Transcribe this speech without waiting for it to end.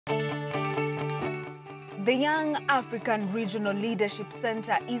The Young African Regional Leadership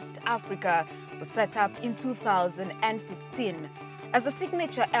Center East Africa was set up in 2015 as a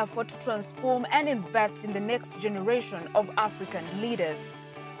signature effort to transform and invest in the next generation of African leaders.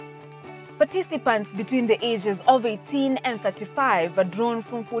 Participants between the ages of 18 and 35 are drawn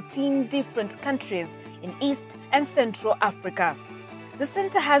from 14 different countries in East and Central Africa. The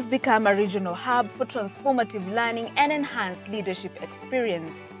center has become a regional hub for transformative learning and enhanced leadership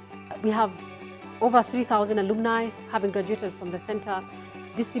experience. We have over 3,000 alumni having graduated from the center,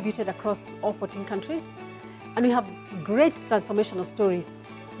 distributed across all 14 countries. And we have great transformational stories.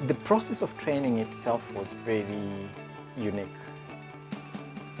 The process of training itself was very unique.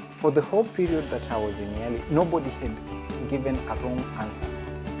 For the whole period that I was in YALI, nobody had given a wrong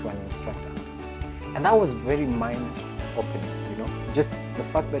answer to an instructor. And that was very mind-opening, you know. Just the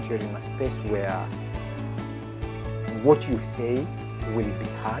fact that you're in a space where what you say will be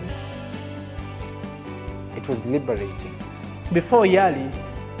heard. It was liberating. Before YALI,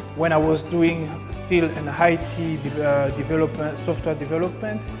 when I was doing still an IT development, software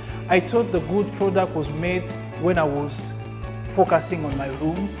development, I thought the good product was made when I was focusing on my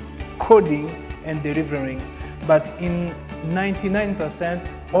room, coding and delivering. But in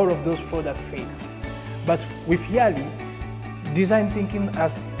 99%, all of those products failed. But with YALI, design thinking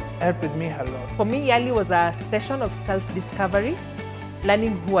has helped me a lot. For me, YALI was a session of self-discovery,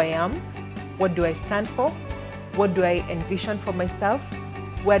 learning who I am, what do I stand for, what do I envision for myself,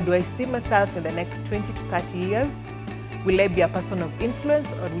 where do I see myself in the next 20 to 30 years? Will I be a person of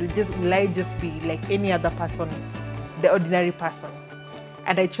influence, or will I just be like any other person, the ordinary person?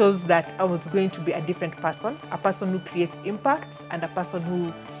 And I chose that I was going to be a different person, a person who creates impact and a person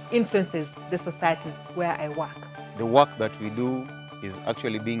who influences the societies where I work. The work that we do is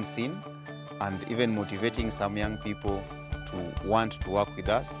actually being seen and even motivating some young people to want to work with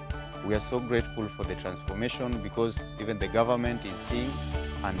us. We are so grateful for the transformation because even the government is seeing,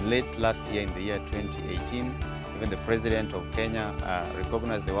 and late last year in the year 2018, even the President of Kenya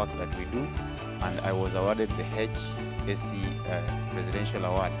recognized the work that we do, and I was awarded the HSC Presidential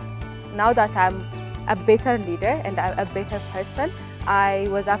Award. Now that I'm a better leader and I'm a better person, I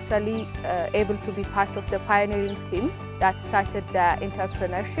was actually able to be part of the pioneering team that started the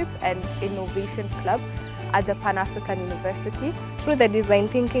Entrepreneurship and Innovation Club at the Pan-African University. Through the design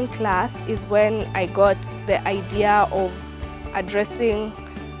thinking class is when I got the idea of addressing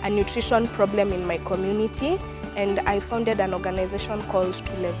a nutrition problem in my community, and I founded an organization called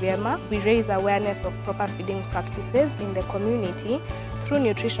Tule Vyema. We raise awareness of proper feeding practices in the community through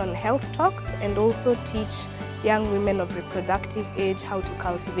nutrition health talks, and also teach young women of reproductive age how to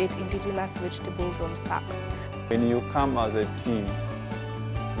cultivate indigenous vegetables on sacks. When you come as a team,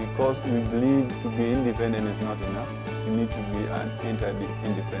 because we believe to be independent is not enough, you need to be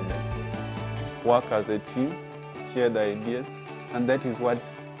interdependent. Work as a team, share the ideas, and that is what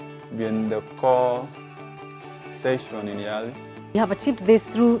been the core session in YALI. We have achieved this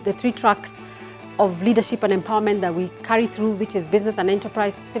through the 3 tracks of leadership and empowerment that we carry through, which is business and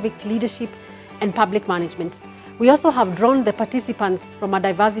enterprise, civic leadership, and public management. We also have drawn the participants from a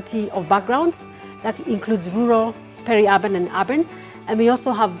diversity of backgrounds that includes rural, peri-urban, and urban. And we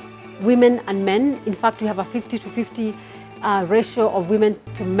also have women and men. In fact, we have a 50 to 50 ratio of women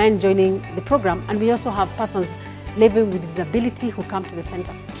to men joining the program. And we also have persons living with disability who come to the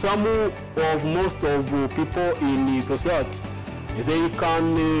center. Some of most of people in society, they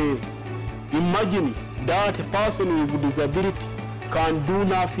can imagine that a person with disability can do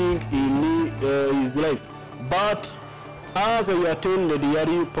nothing in his life. But as I attend the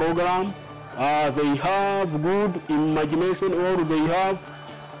YALI program, they have good imagination, or they have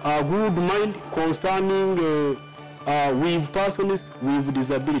a good mind concerning with persons with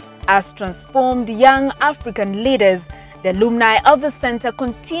disability. As transformed young African leaders, the alumni of the center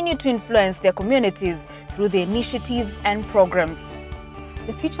continue to influence their communities through their initiatives and programs.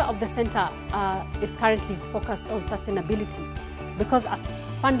 The future of the center is currently focused on sustainability. Because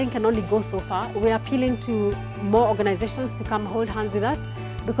funding can only go so far, we are appealing to more organizations to come hold hands with us,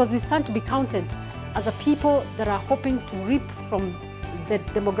 because we stand to be counted as a people that are hoping to reap from the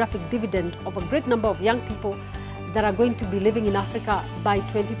demographic dividend of a great number of young people that are going to be living in Africa by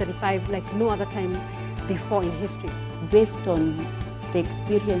 2035 like no other time before in history. Based on the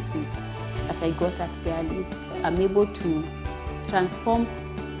experiences that I got at YALI, I'm able to transform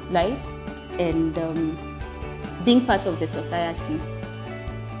lives and being part of the society.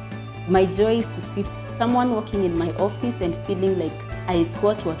 My joy is to see someone working in my office and feeling like I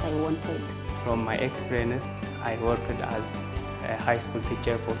got what I wanted. From my experience, I worked as a high school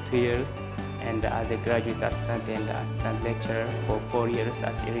teacher for 2 years and as a graduate assistant and assistant lecturer for 4 years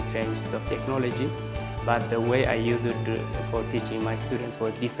at Eritrea Institute of Technology. but the way I used it for teaching my students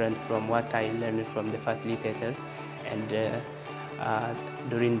was different from what I learned from the facilitators. And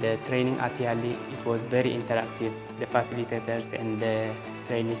during the training at YALI, it was very interactive. The facilitators and the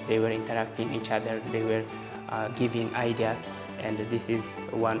trainees, they were interacting each other, they were giving ideas, and this is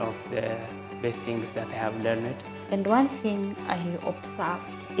one of the best things that I have learned. And one thing I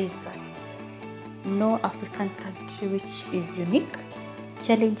observed is that no African country which is unique.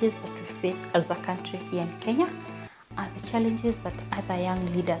 Challenges that we face as a country here in Kenya are the challenges that other young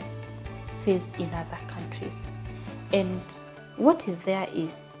leaders face in other countries. And what is there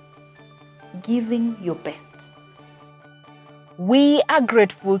is giving your best. We are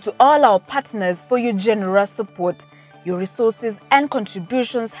grateful to all our partners for your generous support. Your resources and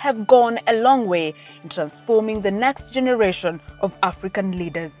contributions have gone a long way in transforming the next generation of African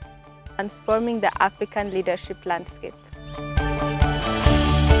leaders. Transforming the African leadership landscape.